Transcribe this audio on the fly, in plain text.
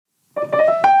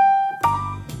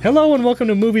Hello and welcome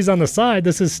to Movies on the Side.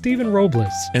 This is Stephen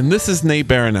Robles. And this is Nate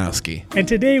Baranowski. And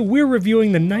today we're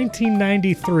reviewing the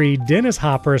 1993 Dennis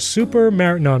Hopper Super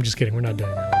Mario... No, I'm just kidding. We're not doing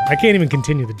that one. I can't even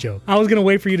continue the joke. I was going to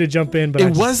wait for you to jump in, but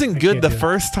it wasn't good the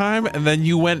first time, and then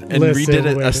you went and redid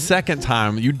it a second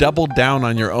time. You doubled down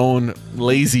on your own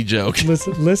lazy joke.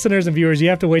 Listeners and viewers, you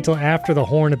have to wait till after the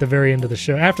horn at the very end of the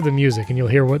show, after the music, and you'll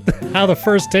hear how the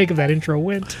first take of that intro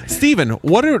went. Stephen,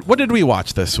 what did we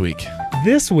watch this week?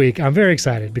 This week, I'm very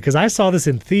excited because I saw this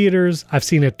in theaters. I've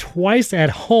seen it twice at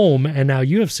home, and now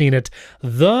you have seen it.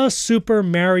 The Super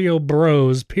Mario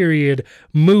Bros.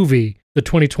 Movie, the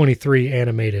 2023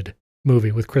 animated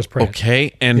movie with Chris Pratt.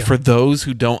 Okay, and for those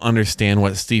who don't understand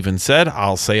what Stephen said,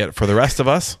 I'll say it for the rest of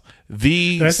us.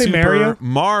 The Super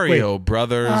Mario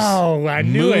Brothers I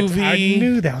knew movie. I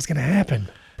knew that was going to happen.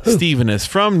 Stephen is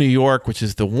from New York, which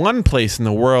is the one place in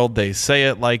the world they say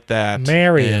it like that.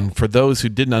 Mario. And for those who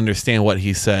didn't understand what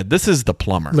he said, this is the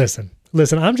plumber. Listen,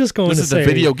 I'm just going to say... This is the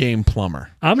video game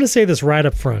plumber. I'm going to say this right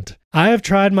up front. I have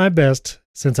tried my best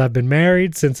since I've been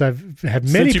married, since I've had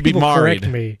many people correct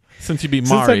me. Since you've been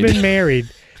Since married. I've been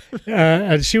married.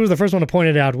 And she was the first one to point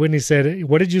it out. Whitney said,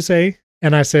 "What did you say?"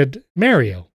 And I said,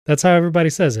 "Mario." That's how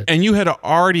everybody says it. And you had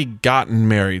already gotten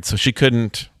married, so she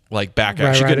couldn't... back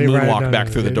out. She couldn't moonwalk back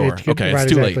through the door. It's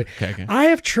too late. Okay. I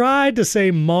have tried to say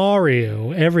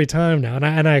Mario every time now, and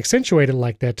I accentuate it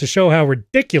like that to show how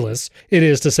ridiculous it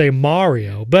is to say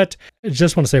Mario. But I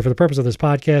just want to say, for the purpose of this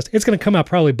podcast, it's going to come out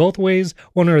probably both ways,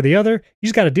 one or the other. You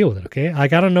just got to deal with it, okay?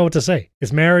 Like, I don't know what to say.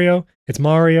 It's Mario. It's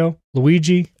Mario.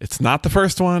 Luigi. It's not the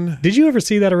first one. Did you ever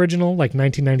see that original, like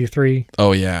 1993?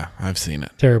 Oh, yeah. I've seen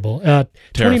it. Terrible.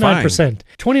 29%.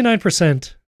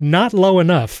 29%. Not low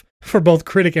enough for both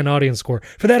critic and audience score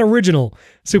for that original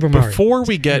Super Mario. Before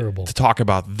we get to talk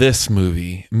about this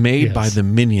movie made by the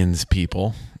Minions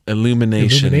people,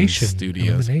 Illumination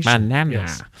Studios.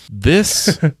 Yes.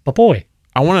 This, boy.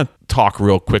 I want to talk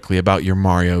real quickly about your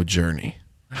Mario journey.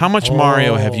 How much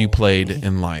Mario have you played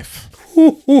in life?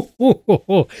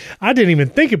 I didn't even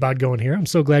think about going here. I'm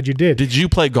so glad you did. Did you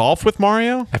play golf with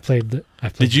Mario? I played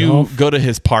Did you golf. go to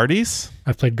his parties?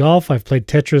 I've played golf. I've played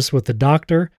Tetris with the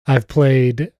Doctor. I've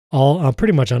played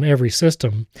pretty much on every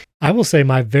system. I will say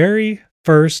my very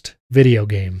first video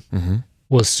game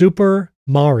was Super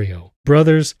Mario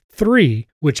Brothers 3,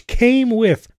 which came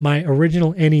with my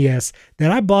original NES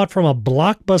that I bought from a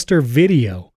Blockbuster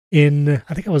Video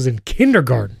I think I was in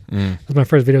kindergarten. That was my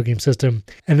first video game system.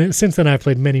 And then, since then, I've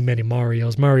played many, many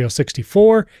Marios. Mario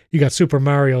 64. You got Super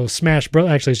Mario Smash Bros.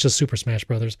 Actually, it's just Super Smash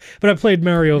Brothers. But I played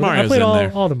Mario. I played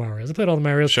all the Marios. I played all the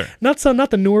Marios. Sure. Not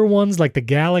the newer ones like the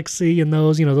Galaxy and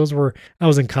those. Those were... I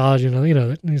was in college.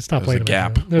 You stopped playing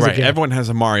them. There's a gap. Everyone has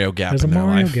a Mario gap in their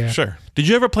life. Gap. Sure. Did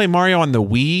you ever play Mario on the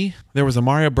Wii? There was a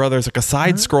Mario Brothers, like a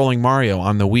side-scrolling Mario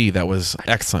on the Wii that was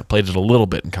excellent. Played it a little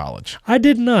bit in college. I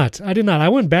did not. I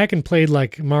went back and played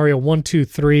like Mario 1, 2,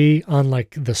 3 on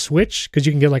like the Switch because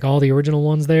you can get like all the original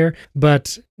ones there.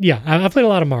 But yeah, I played a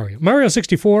lot of Mario. Mario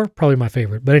 64, probably my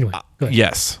favorite. But anyway, go ahead.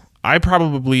 Yes. I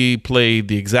probably played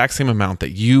the exact same amount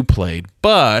that you played,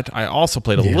 but I also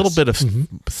played a little bit of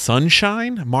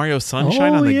Sunshine, Mario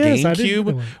Sunshine on the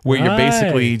GameCube, where you're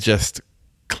basically just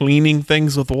cleaning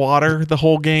things with water the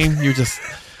whole game. You're just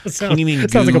cleaning goo.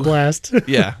 Sounds like a blast.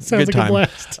 Yeah, sounds good like time. a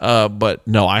blast. But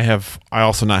no, I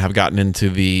also not have gotten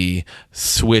into the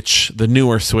Switch, the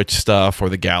newer Switch stuff, or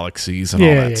the Galaxies and all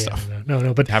that stuff.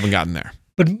 No, but haven't gotten there.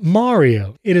 But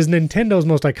Mario, it is Nintendo's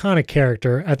most iconic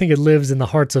character. I think it lives in the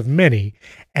hearts of many.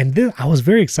 And I was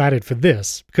very excited for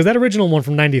this because that original one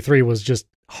from 93 was just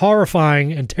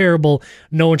horrifying and terrible.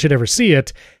 No one should ever see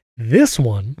it. This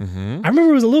one, I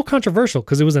remember it was a little controversial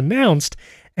because it was announced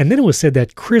and then it was said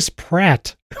that Chris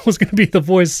Pratt was going to be the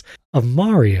voice of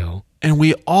Mario. And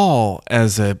we all,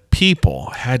 as a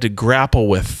people, had to grapple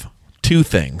with two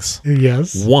things.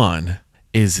 Yes. One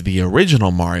is the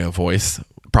original Mario voice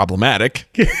problematic,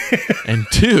 and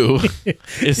two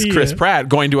is Chris Pratt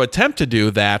going to attempt to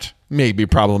do that maybe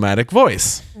problematic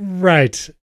voice. Right.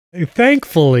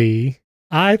 Thankfully,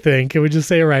 I think, and we just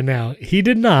say it right now, he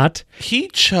did not. He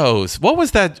chose. What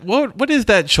was that? What is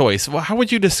that choice? How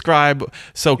would you describe?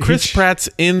 So Chris Pratt's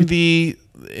in the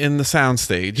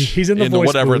soundstage. He's in the voice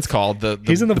whatever booth. It's called.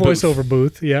 He's in the voiceover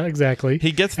booth. Yeah, exactly.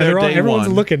 He gets there day everyone's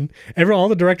one. Looking. All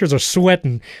the directors are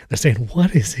sweating. They're saying,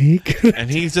 "What is he?" And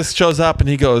he just shows up and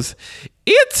he goes,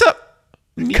 "It's a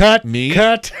cut.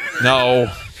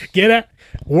 No, get it.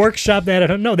 Workshop that at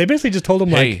home. No, they basically just told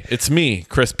him hey, it's me,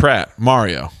 Chris Pratt,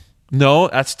 Mario. No,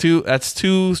 that's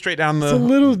too straight down the. It's a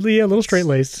little straight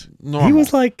laced. He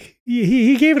was like,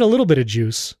 he gave it a little bit of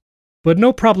juice, but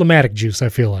no problematic juice. I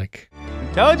feel like.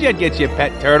 Told you I'd get you a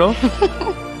pet turtle.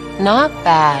 Not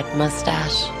bad,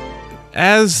 mustache.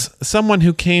 As someone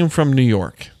who came from New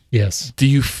York, yes, do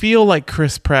you feel like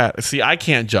Chris Pratt? See, I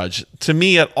can't judge. To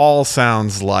me, it all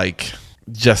sounds like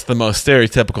just the most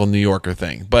stereotypical New Yorker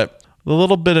thing, but the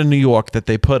little bit of New York that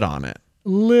they put on it.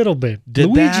 Little bit.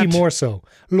 Luigi more so.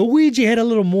 Luigi had a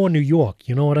little more New York.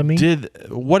 You know what I mean?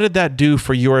 What did that do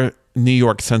for your New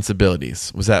York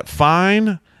sensibilities? Was that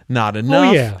fine? Not enough?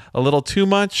 Oh, yeah. A little too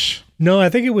much? No, I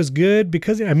think it was good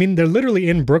because, I mean, they're literally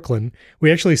in Brooklyn.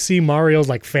 We actually see Mario's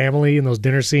like family in those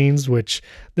dinner scenes, which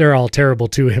they're all terrible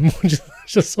to him, which is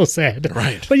just so sad.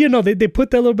 Right. But, you know, they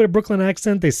put that little bit of Brooklyn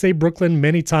accent. They say Brooklyn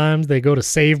many times. They go to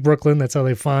save Brooklyn. That's how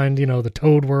they find, you know, the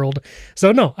Toad World.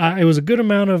 So, no, it was a good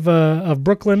amount of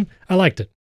Brooklyn. I liked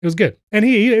it. It was good. And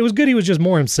it was good. He was just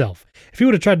more himself. If he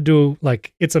would have tried to do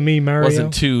like It's a Me, Mario.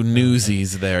 Wasn't too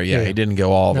newsies there. Yeah, he didn't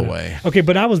go all the way. Okay,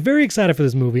 but I was very excited for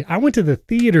this movie. I went to the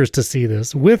theaters to see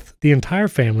this with the entire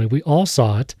family. We all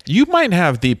saw it. You might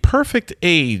have the perfect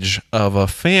age of a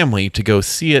family to go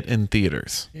see it in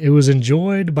theaters. It was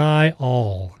enjoyed by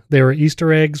all. There were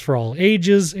Easter eggs for all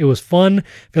ages. It was fun. I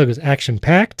feel like it was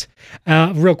action-packed.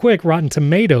 Real quick, Rotten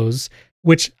Tomatoes,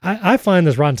 which I find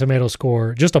this Rotten Tomatoes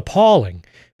score just appalling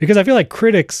because I feel like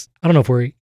critics, I don't know if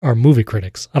we are movie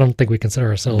critics. I don't think we consider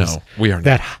ourselves we are not.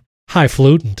 that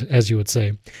highfalutin, as you would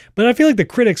say. But I feel like the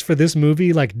critics for this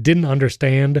movie like didn't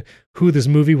understand who this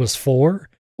movie was for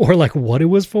or like what it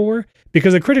was for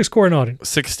because the critics score an audience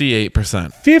 68%.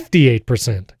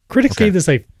 58%. Critics gave this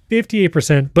a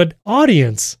 58%, but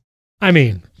audience, I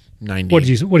mean, 90. What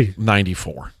do you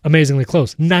 94. Amazingly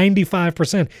close.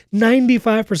 95%.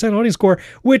 95% audience score,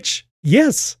 which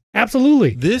yes,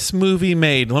 absolutely. This movie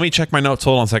made, let me check my notes.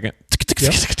 Hold on a second.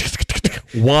 Yep.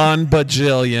 $1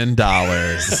 bajillion.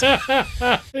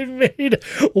 It made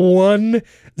 $1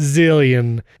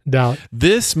 zillion.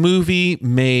 This movie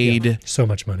made so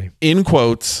much money. In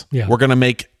quotes, we're going to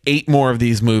make 8 more of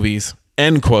these movies.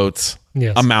 End quotes.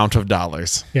 Yes. Amount of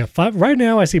dollars. Yeah, right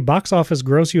now I see box office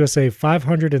gross USA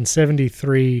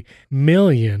 573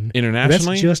 million.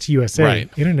 Internationally, that's just USA. Right.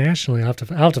 Internationally, I'll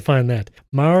have to find that.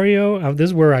 Mario. This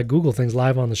is where I Google things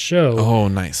live on the show. Oh,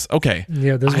 nice. Okay.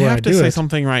 Yeah, this is where I have to say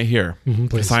something right here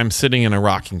because I'm sitting in a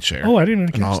rocking chair. Oh, I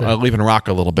didn't catch that. I'll even rock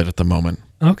a little bit at the moment.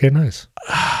 Okay, nice.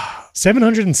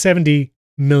 $770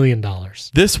 million.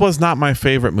 This was not my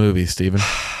favorite movie, Stephen.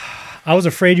 I was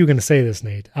afraid you were going to say this,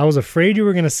 Nate. I was afraid you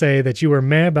were going to say that you were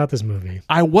mad about this movie.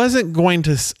 I wasn't going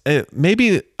to.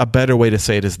 Maybe a better way to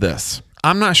say it is this.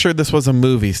 I'm not sure this was a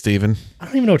movie, Stephen. I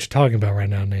don't even know what you're talking about right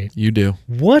now, Nate. You do.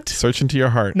 What? Search into your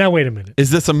heart. Now, wait a minute.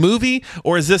 Is this a movie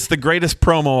or is this the greatest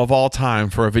promo of all time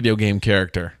for a video game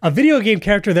character? A video game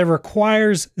character that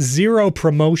requires zero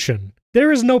promotion.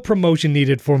 There is no promotion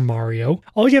needed for Mario.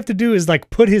 All you have to do is like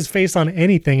put his face on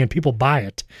anything and people buy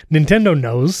it. Nintendo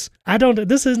knows.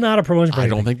 This is not a promotion for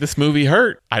anything. I don't think this movie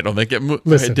hurt. I don't think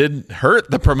it didn't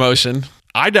hurt the promotion.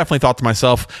 I definitely thought to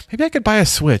myself, maybe I could buy a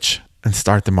Switch and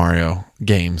start the Mario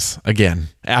games again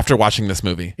after watching this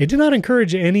movie. It did not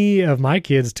encourage any of my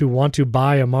kids to want to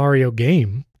buy a Mario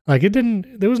game. Like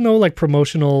there was no like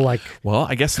promotional like. Well,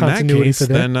 I guess in that case,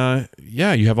 then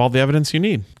you have all the evidence you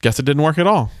need. Guess it didn't work at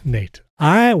all. Nate,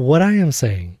 what I am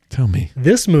saying. Tell me.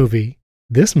 This movie,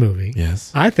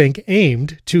 yes, I think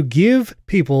aimed to give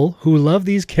people who love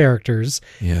these characters,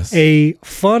 yes, a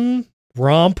fun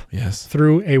romp yes.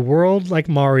 through a world like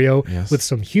Mario yes. with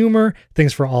some humor,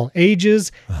 things for all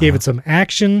ages, gave it some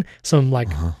action, some like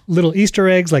little Easter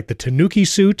eggs like the Tanuki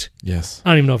suit. Yes.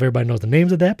 I don't even know if everybody knows the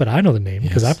names of that, but I know the name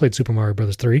because I played Super Mario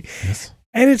Brothers 3. Yes.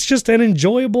 And it's just an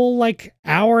enjoyable like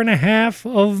hour and a half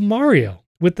of Mario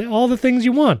with all the things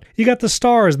you want. You got the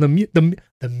stars, the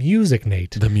music,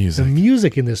 Nate. The music. The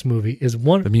music in this movie is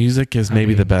one. The music is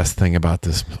maybe the best thing about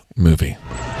this movie.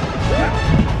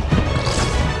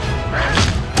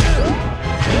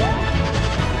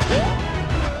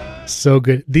 So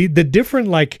good. The different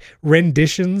like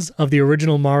renditions of the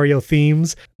original Mario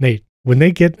themes, Nate. When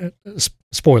they get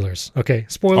spoilers, okay,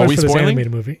 spoilers for this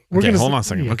animated movie. Hold on a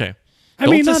second. Yeah. Okay, I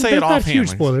mean, not huge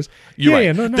spoilers. You're right.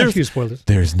 Yeah, not huge spoilers.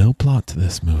 There's no plot to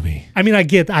this movie. I mean, I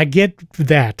get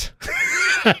that.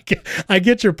 I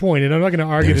get your point, and I'm not going to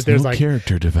argue that there's no like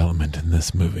character development in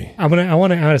this movie. I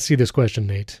want to see this question,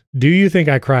 Nate. Do you think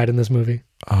I cried in this movie?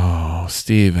 Oh,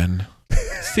 Stephen,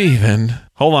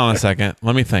 hold on a second.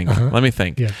 Let me think.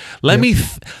 Yeah. Let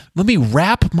me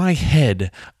wrap my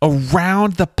head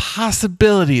around the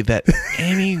possibility that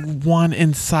anyone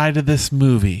inside of this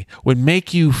movie would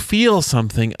make you feel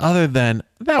something other than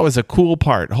that was a cool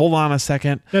part. Hold on a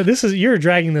second. No, you're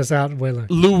dragging this out way long.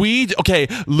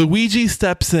 Luigi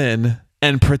steps in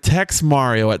and protects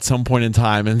Mario at some point in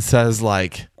time and says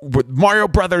like, Mario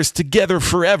Brothers together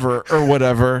forever or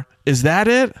whatever. Is that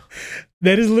it?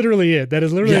 That is literally it. That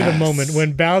is literally the moment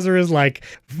when Bowser is like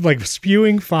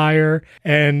spewing fire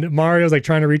and Mario's like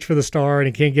trying to reach for the star and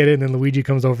he can't get it. And then Luigi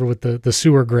comes over with the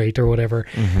sewer grate or whatever.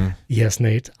 Mm-hmm. Yes,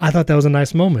 Nate. I thought that was a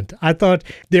nice moment. I thought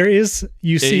you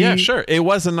see. Yeah, sure. It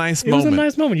was a nice moment. It was a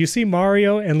nice moment. You see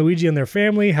Mario and Luigi and their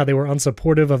family, how they were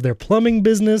unsupportive of their plumbing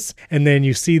business. And then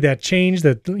you see that change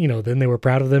that, then they were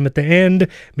proud of them at the end.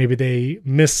 Maybe they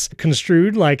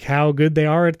misconstrued like how good they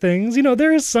are at things.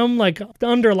 There is some like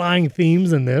underlying themes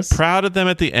in this. Proud of them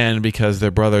at the end because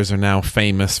their brothers are now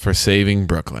famous for saving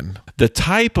Brooklyn. The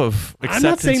type of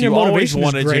acceptance you always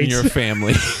wanted in your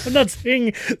family. I'm not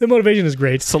saying the motivation is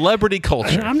great. Celebrity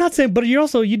culture. I'm not saying, but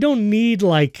you don't need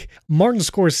like Martin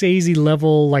Scorsese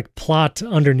level like plot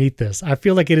underneath this. I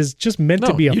feel like it is just meant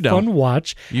to be a fun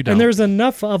watch. And there's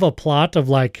enough of a plot of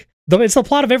like, it's the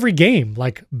plot of every game.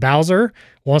 Like Bowser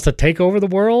wants to take over the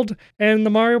world, and the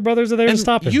Mario Brothers are there to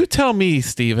stop him. You tell me,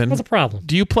 Steven. What's the problem?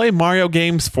 Do you play Mario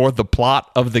games for the plot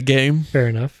of the game? Fair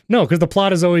enough. No, because the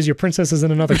plot is always your princess is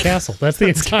in another castle. That's the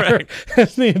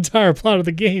that's the entire plot of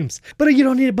the games. But you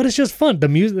don't need it. But it's just fun. The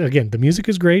music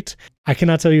is great. I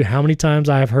cannot tell you how many times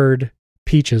I have heard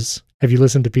Peaches. Have you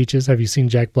listened to Peaches? Have you seen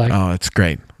Jack Black? Oh, it's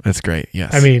great. It's great.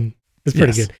 Yes. I mean, it's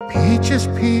pretty good. Peaches,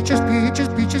 peaches, peaches,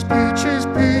 peaches, peaches,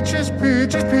 peaches,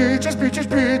 peaches, peaches, peaches,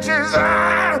 peaches.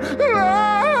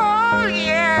 Oh,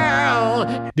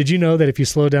 yeah. Did you know that if you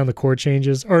slow down the chord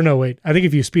changes, or no, wait, I think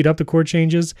if you speed up the chord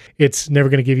changes, it's never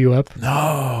going to give you up?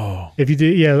 No. If you do,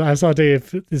 yeah, I saw it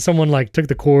today. If someone like took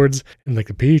the chords and like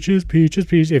the peaches, peaches,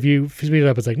 peaches, if you speed it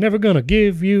up, it's like never going to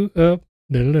give you up.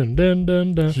 Dun, dun, dun,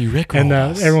 dun, dun. He rickrolled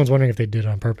us. Everyone's wondering if they did it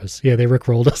on purpose. Yeah, they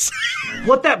rickrolled us.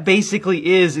 What that basically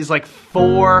is like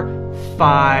 4,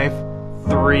 5,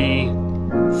 3,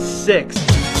 6.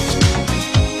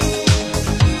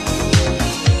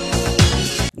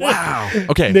 Wow.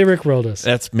 Okay. They rickrolled us.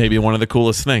 That's maybe one of the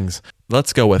coolest things.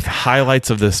 Let's go with highlights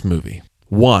of this movie.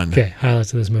 1. Okay,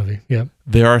 highlights of this movie. Yep.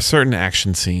 There are certain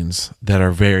action scenes that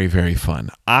are very, very fun.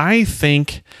 I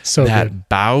think that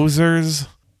Bowser's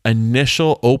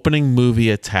initial opening movie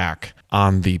attack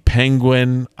on the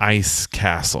Penguin Ice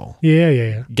Castle.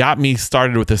 Yeah. Got me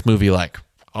started with this movie like,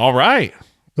 all right.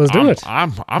 Let's do it.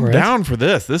 I'm down for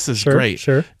this. This is great.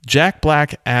 Sure. Jack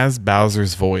Black as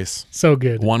Bowser's voice. So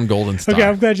good. 1 golden star. Okay,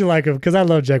 I'm glad you like him because I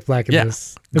love Jack Black in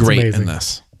this. It's great amazing. in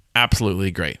this. Absolutely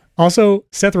great. Also,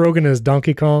 Seth Rogen as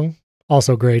Donkey Kong.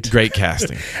 Also great. Great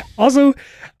casting. Also,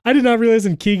 I did not realize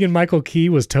in Keegan-Michael Key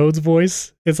was Toad's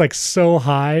voice. It's like so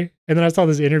high. And then I saw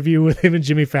this interview with him and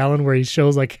Jimmy Fallon where he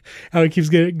shows like how he keeps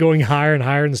going higher and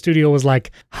higher. And the studio was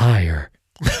like, higher.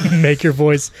 Make your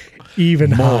voice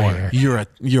even higher.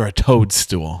 You're a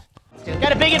toadstool.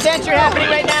 Got a big adventure happening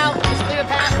right now. Just clear a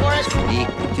path for us.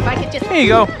 If I could just... Here you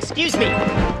go. Excuse me.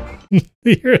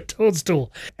 You're a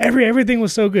toadstool. Everything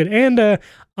was so good. And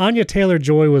Anya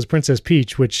Taylor-Joy was Princess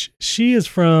Peach, which she is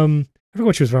from... I forget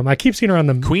what she was from. I keep seeing her on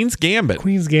the... Queen's Gambit.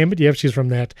 Yep, she's from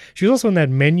that. She was also in that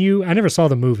Menu. I never saw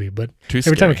the movie, but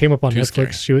every time it came up on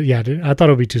Netflix, I thought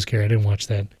it would be too scary. I didn't watch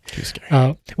that. Too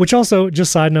scary. Which also,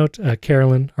 just side note,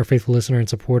 Carolyn, our faithful listener and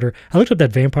supporter, I looked up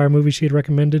that vampire movie she had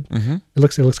recommended. Mm-hmm. It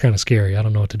looks kind of scary. I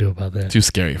don't know what to do about that. Too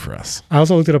scary for us. I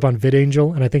also looked it up on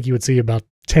VidAngel, and I think you would see about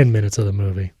 10 minutes of the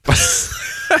movie.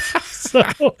 So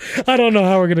I don't know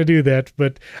how we're going to do that,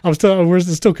 but we're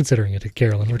still considering it,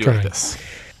 Carolyn. We're trying.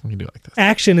 We can do it like this.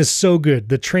 Action is so good.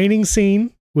 The training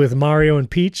scene with Mario and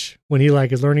Peach when he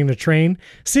like is learning to train,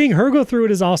 seeing her go through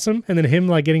it is awesome, and then him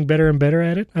like getting better and better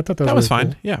at it. I thought that was really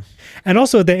fine. Cool. Yeah. And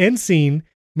also at the end scene,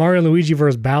 Mario and Luigi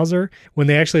versus Bowser, when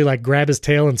they actually like grab his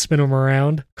tail and spin him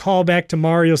around. Call back to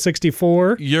Mario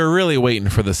 64. You're really waiting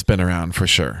for the spin around for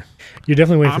sure. You're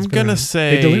definitely waiting for the spin around. I'm going to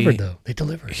say... They delivered, though. They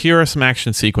delivered. Here are some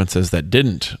action sequences that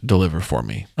didn't deliver for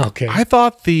me. Okay. I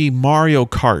thought the Mario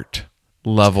Kart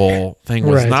level thing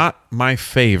was not my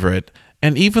favorite.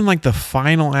 And even like the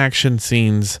final action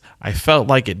scenes, I felt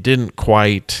like it didn't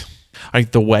quite...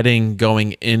 Like the wedding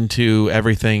going into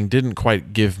everything didn't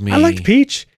quite give me... I liked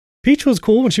Peach. Peach was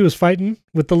cool when she was fighting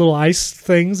with the little ice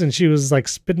things and she was like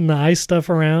spitting the ice stuff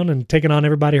around and taking on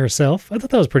everybody herself. I thought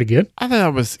that was pretty good. I thought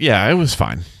that was, it was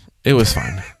fine. It was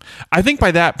fine. I think by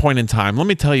that point in time, let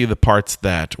me tell you the parts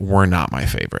that were not my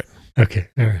favorite. Okay.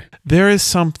 All right. There is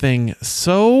something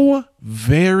so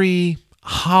very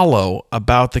hollow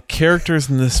about the characters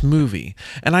in this movie.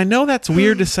 And I know that's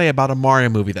weird to say about a Mario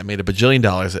movie that made $1 billion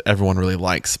that everyone really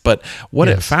likes. But what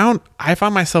I found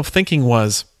myself thinking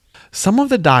was, some of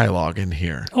the dialogue in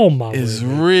here is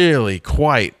really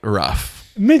quite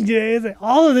rough.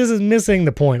 All of this is missing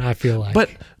the point, I feel like.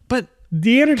 But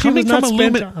The energy was not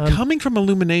spent on... Coming from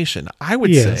Illumination, I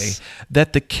would say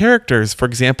that the characters, for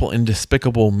example, in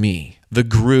Despicable Me, the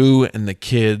Gru and the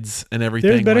kids and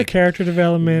everything. There's better character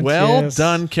development. Well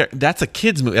done. That's a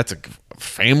kid's movie. That's a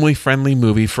family-friendly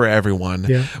movie for everyone.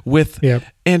 Yeah.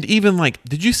 And even like,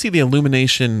 did you see the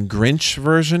Illumination Grinch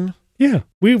version? Yeah.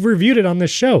 We reviewed it on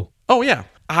this show. Oh, yeah.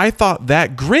 I thought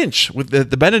that Grinch with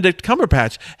the Benedict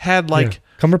Cumberbatch had like...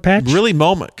 Cumberpatch? Really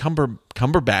Cumberbatch.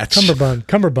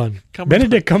 Cumberbun.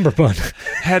 Benedict Cumberbun.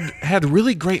 had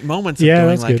really great moments of going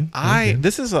that's like, good.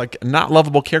 This is like a not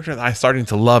lovable character, and I'm starting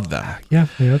to love them.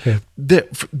 Okay.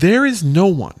 There is no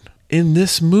one in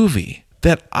this movie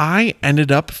that I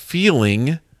ended up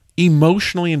feeling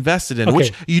emotionally invested in,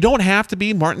 which you don't have to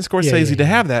be Martin Scorsese to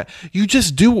have that. You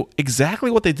just do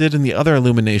exactly what they did in the other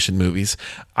Illumination movies.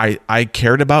 I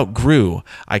cared about Gru.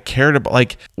 I cared about,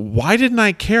 like, why didn't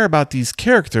I care about these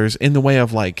characters in the way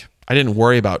of, like, I didn't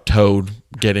worry about Toad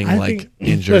getting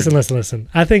injured. Listen.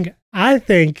 I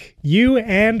think you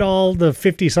and all the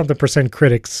 50-something%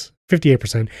 critics,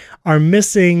 58%, are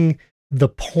missing the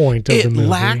point of the movie. It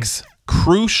lacks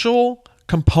crucial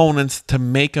components to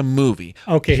make a movie.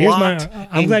 Okay,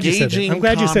 I'm glad you said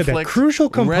that. Crucial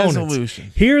components.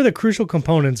 Resolution. Here are the crucial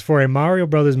components for a Mario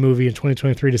Brothers movie in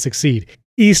 2023 to succeed.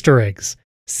 Easter eggs.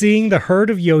 Seeing the herd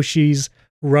of Yoshis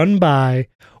run by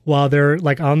while they're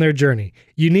like on their journey.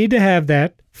 You need to have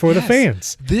that for the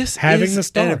fans. This having is the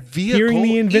star, a vehicle hearing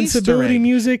the invincibility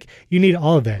music. You need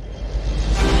all of that.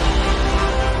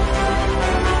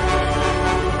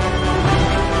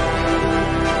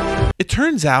 It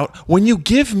turns out when you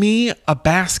give me a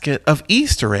basket of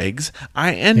Easter eggs,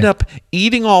 I end up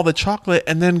eating all the chocolate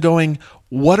and then going,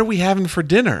 what are we having for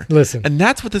dinner? Listen. And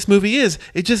that's what this movie is.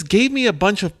 It just gave me a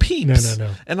bunch of Peeps.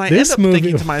 No. And I end up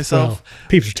thinking to myself,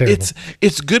 Peeps are terrible.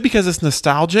 It's good because it's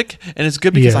nostalgic, and it's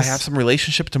good because I have some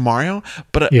relationship to Mario.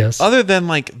 But other than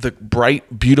like the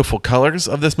bright, beautiful colors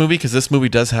of this movie, because this movie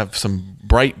does have some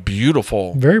bright,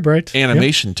 beautiful, very bright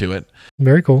animation to it.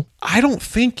 Very cool. I don't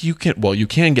think you can, well, you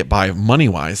can get by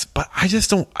money-wise, but I just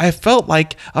don't, I felt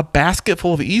like a basket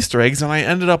full of Easter eggs, and I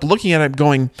ended up looking at it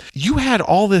going, you had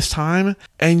all this time,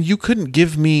 and you couldn't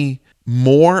give me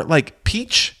more, like,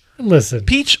 Peach? Listen.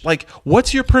 Peach, like,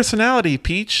 what's your personality,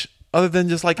 Peach? Other than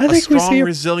just like a strong,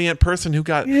 resilient person who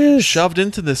got shoved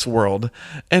into this world.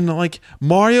 And like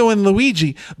Mario and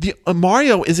Luigi, the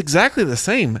Mario is exactly the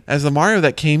same as the Mario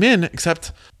that came in,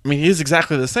 except, I mean, he is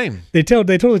exactly the same. They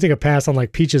totally take a pass on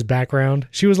like Peach's background.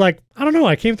 She was like, I don't know,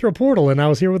 I came through a portal and I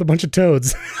was here with a bunch of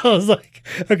toads. I was like,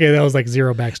 okay, that was like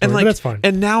zero backstory, and like, but that's fine.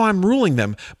 And now I'm ruling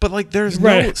them. But like there's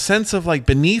no sense of like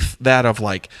beneath that of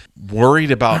like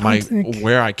worried about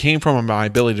where I came from and my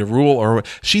ability to rule, or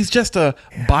she's just a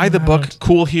by the book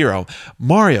cool hero.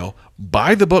 Mario,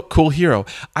 by the book cool hero.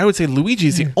 I would say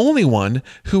Luigi's the only one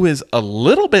who is a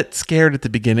little bit scared at the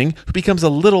beginning, who becomes a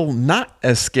little not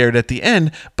as scared at the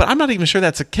end, but I'm not even sure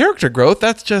that's a character growth.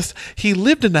 That's just he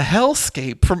lived in a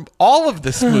hellscape from all of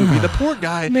this movie. The poor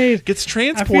guy gets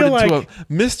transported to a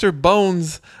Mr.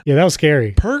 Bones that was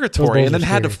scary purgatory and then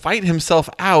had to fight himself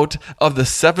out of the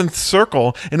seventh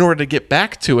circle in order to get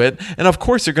back to it. And of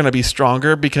course you're going to be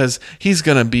stronger because he's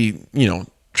going to be,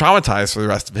 traumatized for the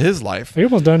rest of his life. Are you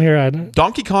almost done here?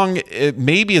 Donkey Kong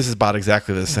maybe is about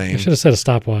exactly the same. I should have set a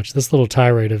stopwatch. This little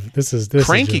tirade of this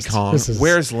Cranky is Kong.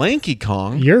 Where's Lanky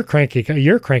Kong? You're cranky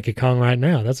Kong right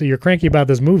now. That's what you're cranky about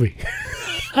this movie.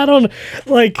 I don't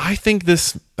like. I think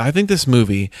this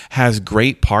movie has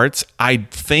great parts. I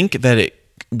think that it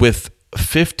with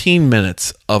 15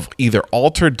 minutes of either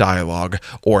altered dialogue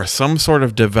or some sort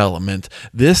of development,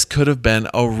 this could have been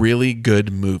a really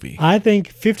good movie. I think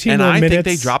 15 more minutes. And I think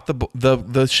they dropped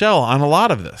the shell on a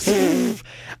lot of this.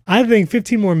 I think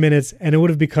 15 more minutes and it would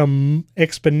have become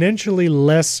exponentially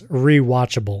less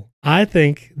rewatchable. I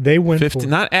think they went for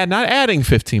not adding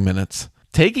 15 minutes.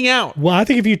 Taking out. Well, I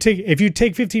think if you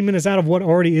take 15 minutes out of what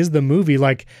already is the movie,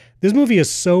 like this movie is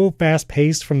so fast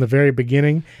paced from the very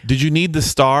beginning. Did you need the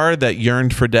star that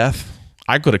yearned for death?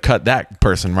 I could have cut that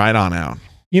person right on out.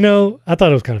 I thought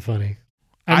it was kind of funny.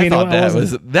 I thought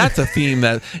that's a theme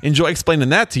that enjoy explaining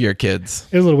that to your kids.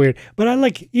 It was a little weird, but I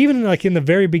like even like in the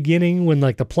very beginning when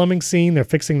like the plumbing scene, they're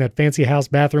fixing that fancy house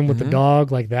bathroom with the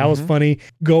dog. Like that was funny.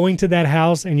 Going to that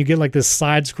house and you get like this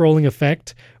side scrolling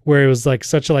effect where it was like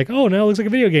such a like, oh, now it looks like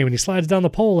a video game and he slides down the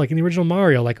pole like in the original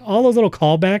Mario. Like all those little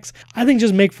callbacks, I think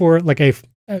just make for like a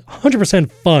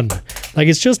 100% fun. Like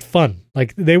it's just fun.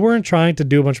 Like they weren't trying to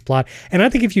do a bunch of plot. And I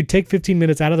think if you take 15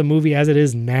 minutes out of the movie as it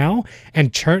is now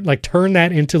and turn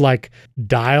that into like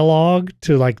dialogue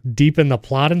to like deepen the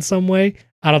plot in some way,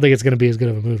 I don't think it's going to be as good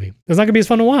of a movie. It's not going to be as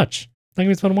fun to watch. Not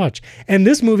gonna be fun to watch. And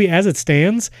this movie, as it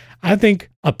stands, I think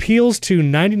appeals to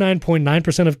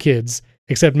 99.9% of kids,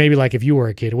 except maybe like if you were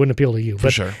a kid, it wouldn't appeal to you. For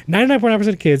sure. 99.9%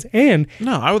 of kids, and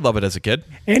no, I would love it as a kid.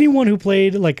 Anyone who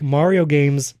played like Mario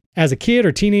games as a kid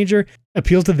or teenager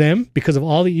appeals to them because of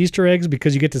all the Easter eggs,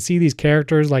 because you get to see these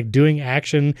characters like doing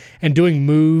action and doing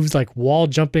moves like wall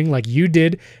jumping like you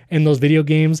did in those video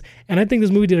games. And I think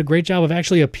this movie did a great job of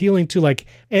actually appealing to like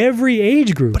every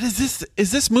age group. But is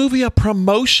this movie a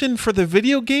promotion for the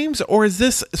video games, or is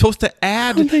this supposed to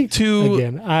add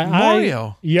to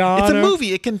Mario? Yana, it's a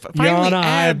movie. It can finally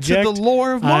add to the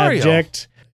lore of Mario. I object,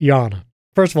 Yana.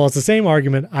 First of all, it's the same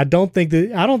argument. I don't think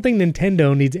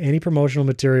Nintendo needs any promotional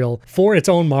material for its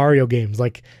own Mario games.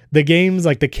 Like the games,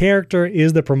 like the character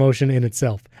is the promotion in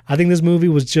itself. I think this movie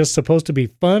was just supposed to be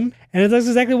fun, and that's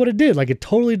exactly what it did. Like it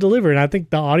totally delivered. And I think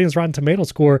the audience Rotten Tomato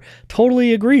score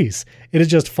totally agrees. It is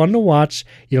just fun to watch.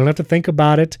 You don't have to think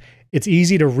about it. It's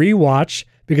easy to rewatch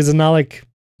because it's not like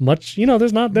much,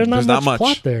 there's not much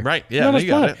plot there. Right. Yeah, you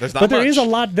got it. There's not much. There is a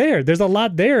lot there. There's a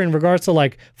lot there in regards to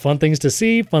like fun things to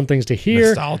see, fun things to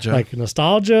hear.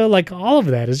 Nostalgia, like all of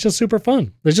that. It's just super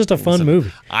fun. It's just a fun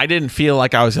movie. I didn't feel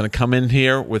like I was going to come in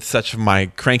here with such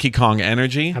my Cranky Kong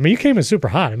energy. I mean, you came in super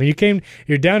hot. I mean,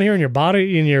 you're down here in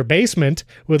your basement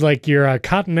with like your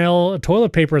Cottonelle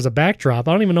toilet paper as a backdrop.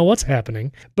 I don't even know what's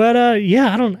happening. But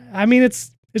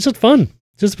it's just fun.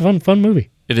 It's just a fun movie.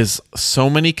 It is so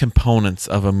many components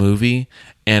of a movie,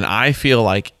 and I feel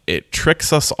like it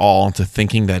tricks us all into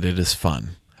thinking that it is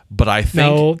fun. But I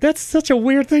think... No, that's such a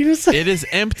weird thing to say. It is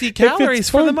empty calories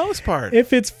for the most part.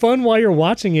 If it's fun while you're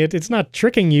watching it, it's not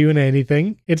tricking you into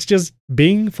anything. It's just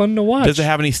being fun to watch. Does it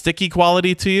have any sticky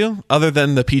quality to you, other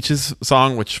than the Peaches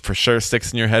song, which for sure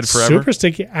sticks in your head forever? Super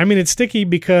sticky. I mean, it's sticky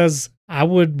because I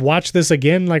would watch this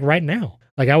again like right now.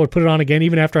 Like I would put it on again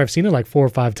even after I've seen it like 4 or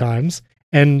 5 times.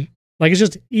 And... like, it's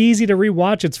just easy to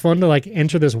rewatch. It's fun to, like,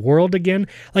 enter this world again.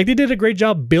 Like, they did a great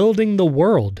job building the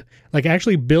world. Like,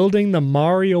 actually building the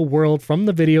Mario world from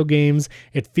the video games.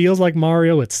 It feels like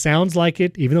Mario. It sounds like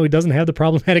it, even though he doesn't have the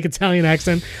problematic Italian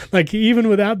accent. Like, even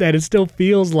without that, it still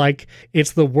feels like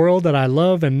it's the world that I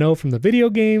love and know from the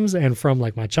video games and from,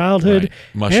 like, my childhood. Right.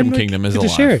 Mushroom Kingdom is alive.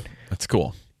 Share it. That's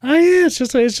cool. Oh yeah, it's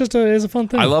a fun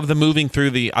thing. I love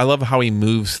I love how he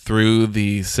moves through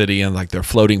the city and like they're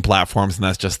floating platforms, and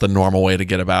that's just the normal way to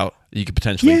get about. You could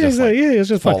potentially it's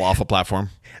just fall off a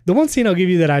platform. The one scene I'll give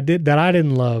you that I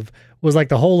didn't love was like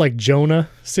the whole like Jonah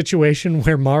situation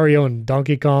where Mario and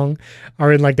Donkey Kong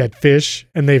are in like that fish,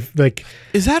 and they've like...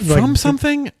 Is that from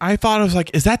something? I thought it was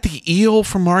like, is that the eel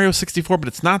from Mario 64? But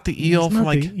it's not the eel from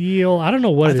like... the eel. I don't know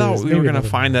what it is. I thought we were going to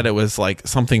find that it was like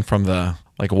something from the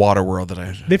like water world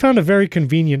They found a very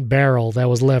convenient barrel that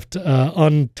was left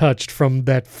untouched from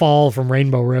that fall from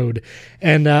Rainbow Road.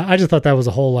 And I just thought that was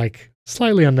a whole like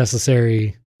slightly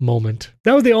unnecessary moment.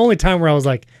 That was the only time where I was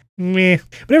like, meh.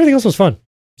 But everything else was fun.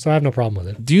 So I have no problem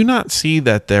with it. Do you not see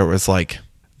that there was like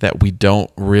that we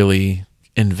don't really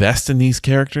invest in these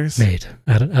characters? Mate,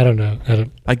 I don't know.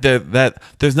 Like that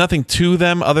there's nothing to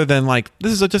them other than like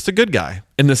this is just a good guy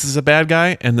and this is a bad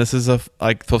guy and this is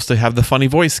supposed to have the funny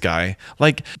voice guy.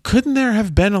 Like, couldn't there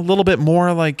have been a little bit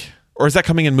more like... Or is that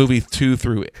coming in movies 2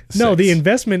 through 6? No, the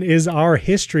investment is our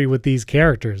history with these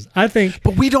characters. I think...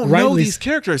 But we don't know these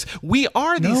characters. We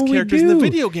are these characters in the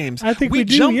video games. I think we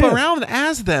jump around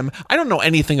as them. I don't know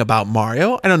anything about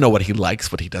Mario. I don't know what he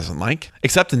likes, what he doesn't like.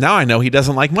 Except now I know he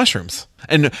doesn't like mushrooms.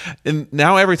 And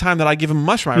now every time that I give him a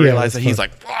mushroom, I realize that he's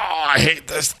like, oh, I hate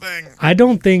this thing. I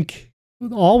don't think...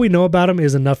 All we know about him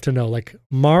is enough to know. Like,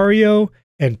 Mario...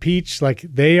 and Peach, like,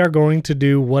 they are going to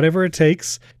do whatever it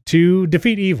takes to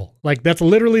defeat evil. Like, that's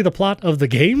literally the plot of the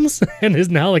games and is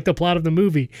now, like, the plot of the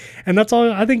movie. And that's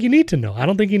all I think you need to know. I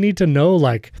don't think you need to know,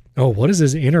 like, oh, what is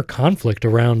his inner conflict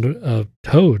around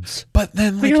Toads? But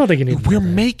then, like, I don't think you need to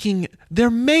know they're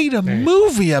made a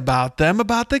movie about them,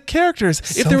 about the characters.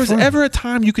 If there was ever a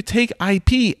time you could take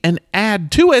IP and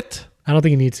add to it... I don't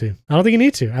think you need to. I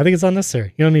think it's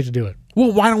unnecessary. You don't need to do it.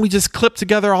 Well, why don't we just clip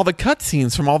together all the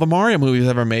cutscenes from all the Mario movies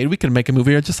ever made? We could make a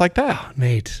movie just like that. Oh,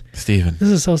 Nate. Steven. This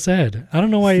is so sad. I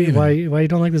don't know why you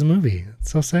don't like this movie.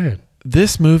 It's so sad.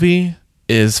 This movie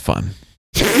is fun.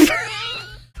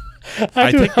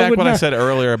 I take back what I said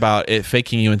earlier about it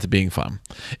faking you into being fun.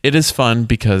 It is fun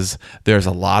because there's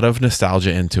a lot of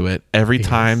nostalgia into it. Every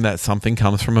time that something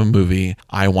comes from a movie,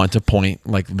 I want to point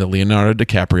like the Leonardo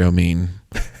DiCaprio meme.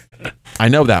 I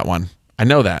know that one. I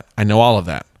know that. I know all of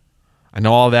that. I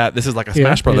know all of that. This is like a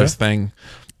Smash Brothers thing.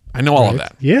 I know all of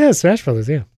that. Yeah, Smash Brothers,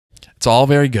 yeah. It's all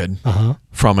very good. Uh-huh.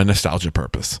 from a nostalgia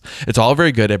purpose. It's all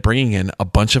very good at bringing in a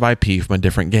bunch of IP from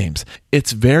different games.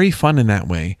 It's very fun in that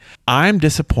way. I'm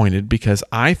disappointed because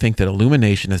I think that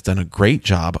Illumination has done a great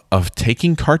job of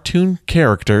taking cartoon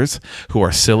characters who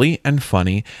are silly and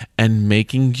funny and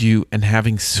making you and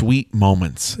having sweet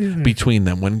moments between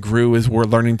them. When Gru we're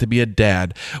learning to be a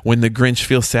dad, when the Grinch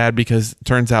feels sad because it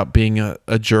turns out being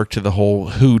a jerk to the whole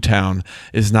Who town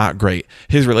is not great.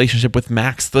 His relationship with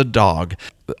Max the dog,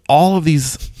 all of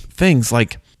these things,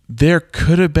 like there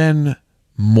could have been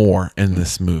more in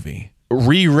this movie.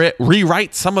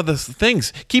 Rewrite some of the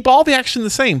things. Keep all the action the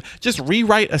same. Just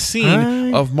rewrite a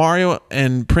scene of Mario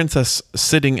and Princess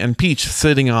and Peach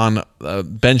sitting on a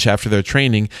bench after their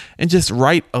training, and just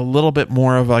write a little bit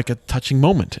more of like a touching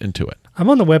moment into it. I'm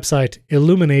on the website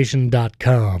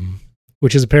Illumination.com,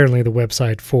 which is apparently the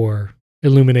website for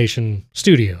Illumination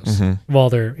Studios of all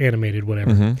their animated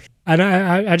whatever. And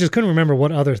I just couldn't remember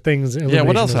what other things Illumination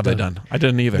what else have they done? I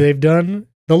didn't either. They've done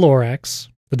the Lorax,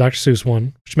 the Dr. Seuss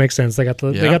one, which makes sense. They got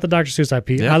the Dr. Seuss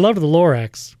IP. I loved the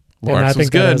Lorax. Lorax was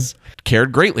good.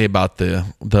 Cared greatly about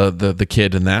the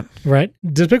kid in that. Right.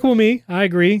 Despicable Me, I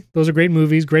agree. Those are great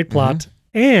movies, great plot.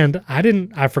 And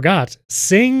I forgot,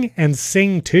 Sing and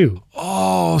Sing 2.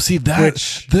 Oh, see that?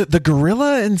 The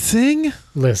gorilla and Sing?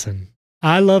 Listen,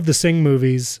 I love the Sing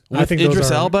movies. With I think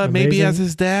Idris Elba amazing. maybe as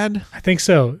his dad? I think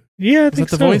so. Yeah, I think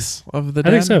so. Is that the voice of the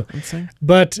dad? I think so.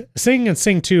 But Sing and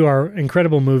Sing 2 are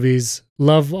incredible movies.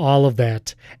 Love all of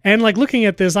that. And like looking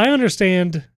at this, I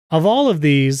understand of all of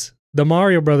these, the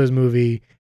Mario Brothers movie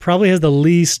probably has the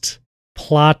least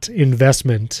plot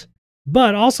investment.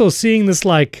 But also seeing this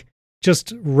like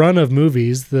just run of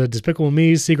movies, the Despicable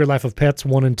Me, Secret Life of Pets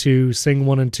 1 and 2, Sing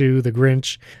 1 and 2, The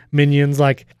Grinch, Minions,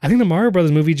 like I think the Mario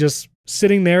Brothers movie just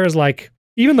sitting there is like,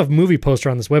 even the movie poster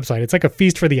on this website, it's like a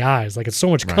feast for the eyes. Like it's so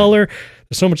much color,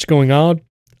 there's so much going on.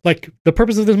 Like the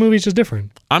purpose of this movie is just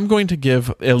different. I'm going to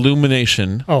give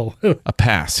Illumination a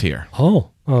pass here.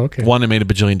 Oh, okay. One, it made $1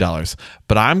 billion.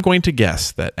 But I'm going to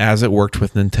guess that as it worked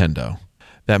with Nintendo,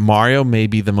 that Mario may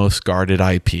be the most guarded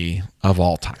IP of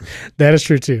all time. That is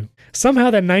true too. Somehow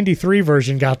that 93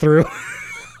 version got through.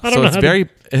 So it's very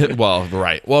well,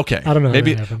 right. Well, okay. I don't know.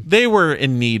 Maybe they were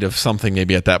in need of something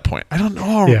maybe at that point. I don't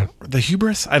know. Yeah. The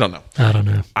hubris? I don't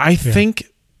know. I think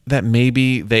that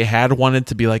maybe they had wanted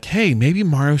to be like, hey, maybe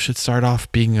Mario should start off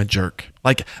being a jerk.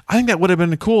 Like, I think that would have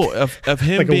been cool of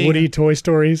him like being a Woody Toy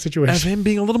Story situation. Of him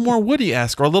being a little more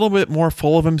Woody-esque or a little bit more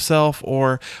full of himself,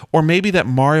 or maybe that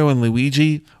Mario and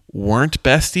Luigi weren't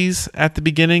besties at the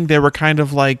beginning. They were kind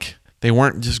of like, they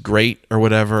weren't just great or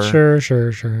whatever.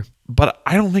 Sure. But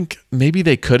I don't think maybe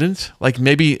they couldn't. Like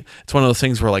maybe it's one of those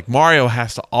things where like Mario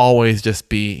has to always just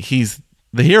be, he's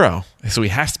the hero. So he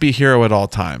has to be a hero at all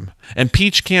time. And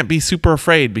Peach can't be super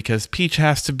afraid because Peach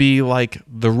has to be like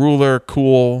the ruler,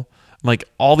 cool. Like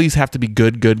all these have to be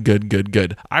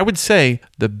good. I would say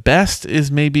the best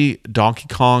is maybe Donkey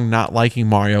Kong not liking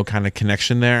Mario kind of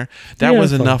connection there. That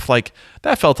was enough. Like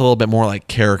that felt a little bit more like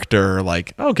character,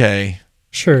 like, okay.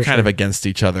 Sure. Kind of against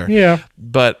each other. Yeah.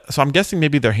 But so I'm guessing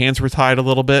maybe their hands were tied a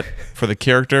little bit for the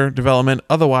character development.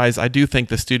 Otherwise, I do think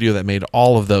the studio that made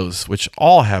all of those, which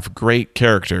all have great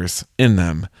characters in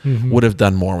them, would have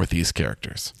done more with these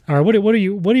characters. All right. What do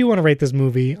you want to rate this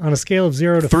movie on a scale of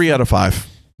 0 to 3 out of 5?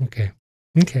 Okay.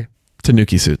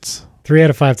 Tanuki Suits. 3 out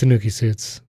of 5 Tanuki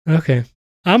Suits. Okay.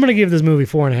 I'm going to give this movie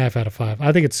 4.5 out of 5.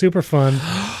 I think it's super fun,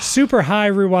 super high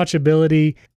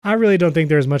rewatchability. I really don't think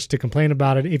there's much to complain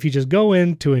about it. If you just go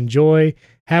in to enjoy,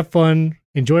 have fun,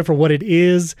 enjoy for what it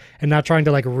is, and not trying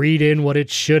to like read in what it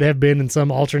should have been in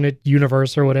some alternate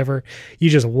universe or whatever.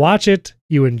 You just watch it,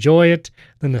 you enjoy it,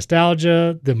 the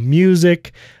nostalgia, the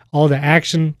music, all the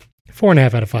action.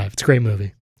 4.5 out of 5. It's a great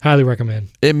movie. Highly recommend.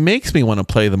 It makes me want to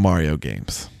play the Mario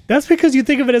games. That's because you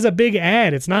think of it as a big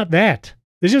ad. It's not that.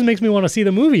 This just makes me want to see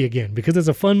the movie again because it's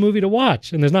a fun movie to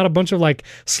watch. And there's not a bunch of like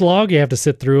slog you have to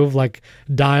sit through of like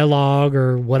dialogue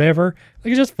or whatever.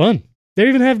 Like it's just fun. They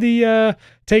even have the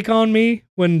Take On Me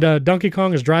when Donkey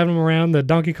Kong is driving them around the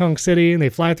Donkey Kong City and they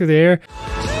fly through the air.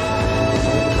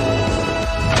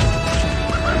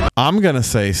 I'm going to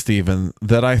say, Steven,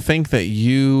 that I think that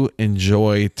you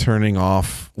enjoy turning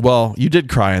off. Well, you did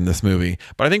cry in this movie,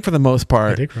 but I think for the most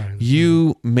part,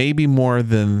 you maybe more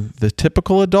than the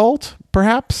typical adult,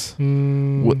 perhaps.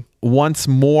 Once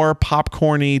more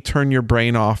popcorny, turn your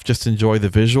brain off, just enjoy the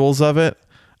visuals of it.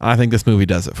 I think this movie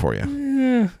does it for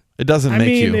you. It doesn't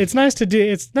make you. It's nice to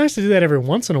do that every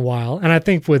once in a while, and I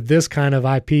think with this kind of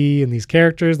IP and these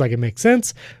characters, like it makes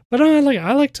sense. But I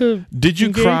like to. Did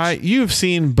you cry? You've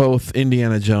seen both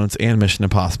Indiana Jones and Mission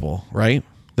Impossible, right?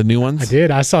 The new ones? I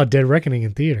did. I saw Dead Reckoning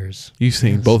in theaters. You've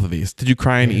seen both of these. Did you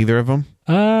cry in either of them?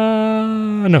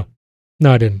 No.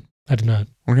 No, I didn't. I did not.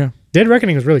 Okay. Dead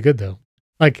Reckoning is really good, though.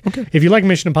 Like, if you like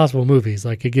Mission Impossible movies,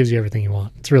 like, it gives you everything you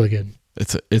want. It's really good.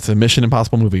 It's a Mission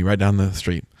Impossible movie right down the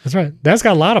street. That's right. That's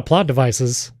got a lot of plot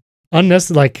devices.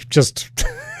 Unnecessary, like, just...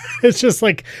 It's just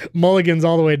like mulligans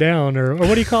all the way down, or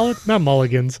what do you call it? Not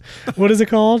mulligans. What is it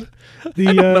called? I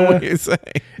don't know what you're saying.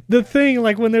 The thing,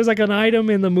 like when there's like an item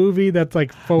in the movie that's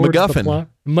like forward MacGuffin. the plot.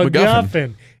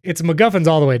 MacGuffin. It's MacGuffins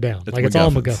all the way down. Like it's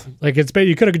all MacGuffin. Like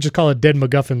you could have just called it Dead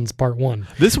MacGuffins Part 1.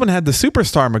 This one had the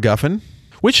Superstar MacGuffin,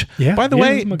 which, by the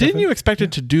way, didn't you expect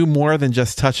it to do more than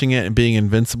just touching it and being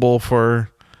invincible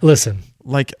for... Listen.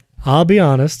 Like... I'll be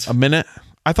honest. A minute?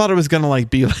 I thought it was going to like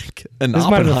be like an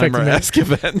Oppenheimer-esque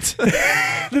event.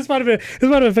 This might have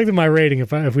affected my rating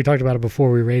if we talked about it before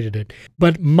we rated it.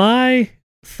 But my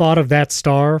thought of that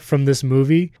star from this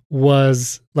movie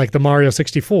was like the Mario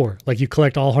 64. Like you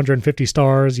collect all 150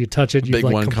 stars, you touch it, you've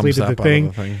like completed the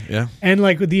thing. Yeah. And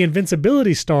like the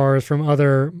invincibility stars from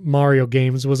other Mario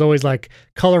games was always like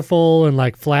colorful and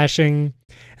like flashing.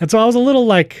 And so I was a little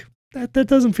like... That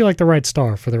doesn't feel like the right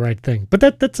star for the right thing.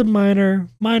 But that's a minor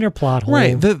plot hole.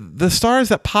 Right. The stars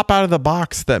that pop out of the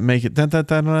box that make it...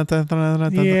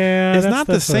 Yeah. It's not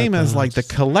the same as like the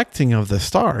collecting of the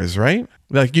stars, right?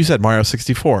 Like you said, Mario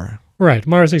 64. Right.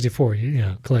 Mario 64,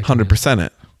 yeah. Collect 100%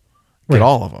 it. Get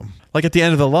all of them. Like at the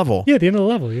end of the level. Yeah, at the end of the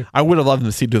level, yeah. I would have loved him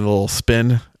to see do the little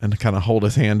spin and kind of hold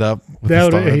his hand up. That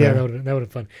would have been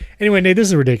fun. Anyway, Nate, this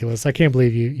is ridiculous. I can't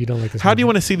believe you don't like this How movie. do you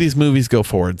want to see these movies go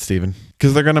forward, Steven?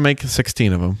 Because they're going to make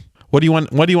 16 of them. What do you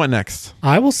want next?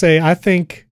 I will say, I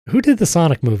think, who did the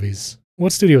Sonic movies?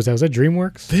 What studio was that? Was that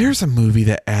DreamWorks? There's a movie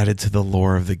that added to the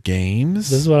lore of the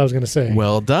games. This is what I was going to say.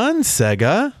 Well done,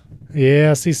 Sega.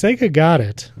 Yeah, see, Sega got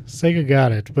it.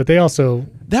 But they also...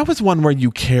 That was one where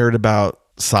you cared about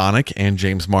Sonic and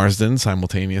James Marsden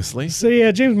simultaneously. So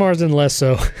yeah, James Marsden less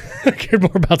so. I cared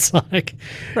more about Sonic.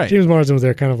 Right. James Marsden was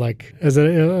there kind of like as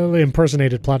an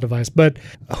impersonated plot device. But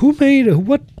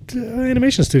what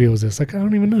animation studio was this? Like I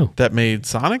don't even know. That made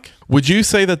Sonic? Would you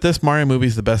say that this Mario movie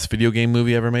is the best video game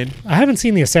movie ever made? I haven't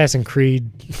seen the Assassin's Creed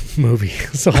movie,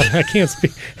 so I can't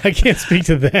speak. I can't speak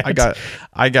to that.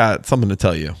 I got something to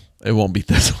tell you. It won't beat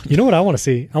this one. You know what I want to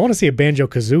see? I want to see a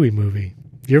Banjo-Kazooie movie.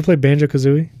 You ever played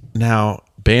Banjo-Kazooie? Now,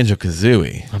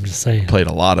 Banjo-Kazooie. I'm just saying. Played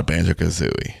a lot of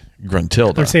Banjo-Kazooie.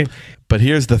 Gruntilda. I'm saying. But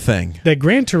here's the thing. That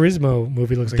Gran Turismo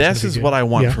movie looks like this is what I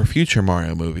want for future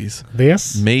Mario movies.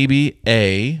 This? Maybe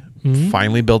A,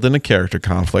 finally build in a character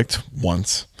conflict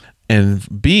once.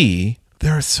 And B,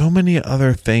 there are so many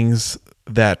other things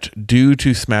that due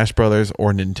to Smash Brothers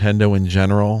or Nintendo in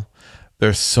general,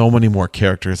 there's so many more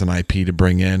characters and IP to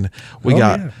bring in.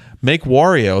 Make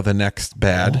Wario the next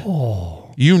bad.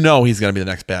 Oh. You know he's going to be the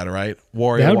next bad, right?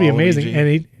 Wario. That would be amazing.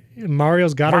 And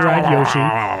Mario's got to ride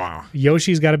Yoshi.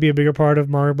 Yoshi's got to be a bigger part of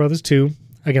Mario Brothers 2.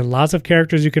 Again, lots of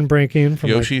characters you can bring in. From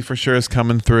Yoshi for sure is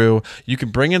coming through. You can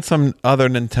bring in some other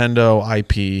Nintendo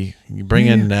IP. You bring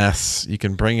in Ness. You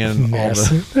can bring in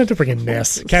Ness. all the... Not to bring in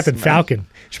Ness. Captain Falcon. You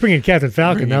should bring in Captain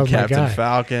Falcon. That was Captain my guy.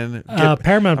 Falcon.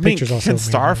 Paramount Pictures also. Can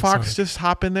Star Fox just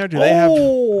hop in there? Do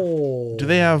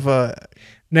they have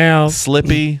now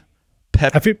Slippy?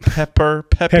 Peppy,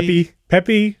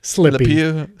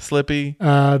 Slippy.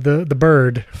 The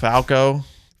bird. Falco.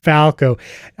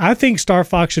 I think Star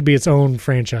Fox should be its own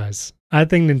franchise. I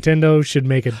think Nintendo should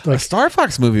make it like a Star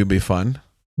Fox movie would be fun.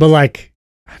 But like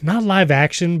not live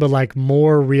action, but like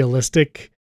more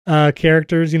realistic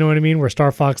characters, you know what I mean? Where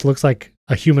Star Fox looks like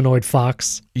a humanoid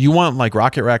fox. You want like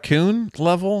Rocket Raccoon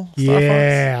level Star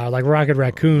Fox? Like Rocket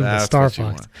Raccoon with Star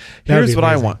Fox. Here's what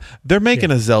I want. They're making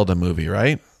a Zelda movie,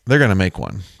 right? They're going to make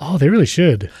one. Oh, they really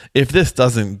should. If this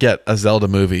doesn't get a Zelda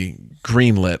movie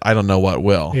greenlit, I don't know what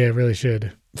will. Yeah, it really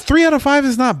should. 3 out of 5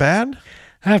 is not bad.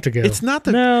 I have to go. It's not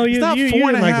the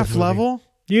 4.5 level.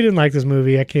 You didn't like this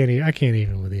movie. I can't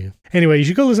even with you. Anyway, you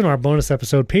should go listen to our bonus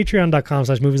episode,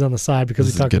 patreon.com/movies on the side, because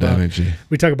we talk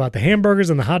about the hamburgers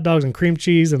and the hot dogs and cream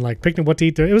cheese and like picking what to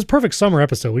eat. It was a perfect summer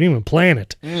episode. We didn't even plan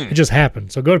it. It just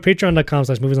happened. So go to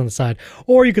patreon.com/movies on the side,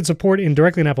 or you can support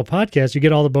indirectly in Apple Podcasts. You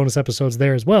get all the bonus episodes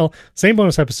there as well. Same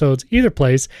bonus episodes, either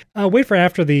place. Wait for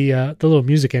after the little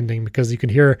music ending, because you can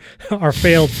hear our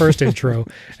failed first intro,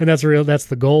 and that's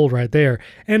the gold right there.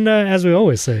 And as we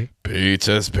always say,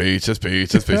 peaches. I thought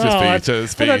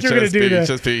you were going to do that.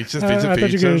 I thought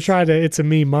you were going to try to It's a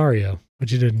Me Mario,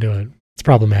 but you didn't do it. It's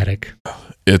problematic.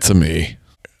 It's a me,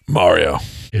 Mario.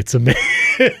 It's a me.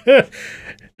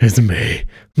 It's a me,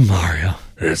 Mario.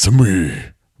 It's a me,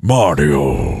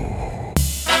 Mario.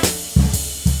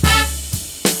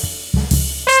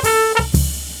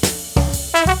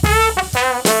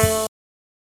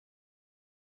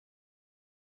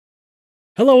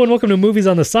 Hello and welcome to Movies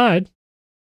on the Side.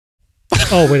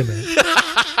 Oh, wait a minute.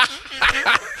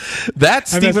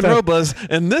 That's Stephen Robles,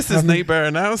 and this is Nate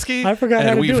Baranowski. I forgot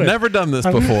how to do it. And we've never done this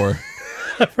before.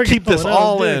 Keep this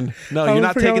all in. No, you're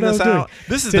not taking this out.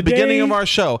 This is the beginning of our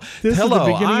show.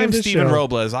 Hello, I'm Stephen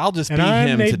Robles. I'll just be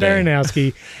him Nate today.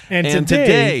 Baranowski. And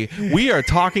today we are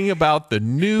talking about the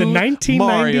new the 1993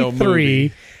 Mario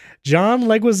movie. John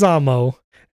Leguizamo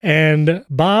and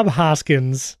Bob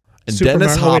Hoskins and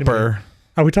Dennis Hopper.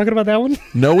 Are we talking about that one?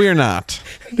 No, we are not.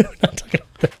 No, we're not talking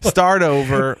about that one. Start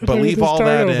over, but leave all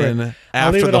that in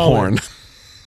after the horn.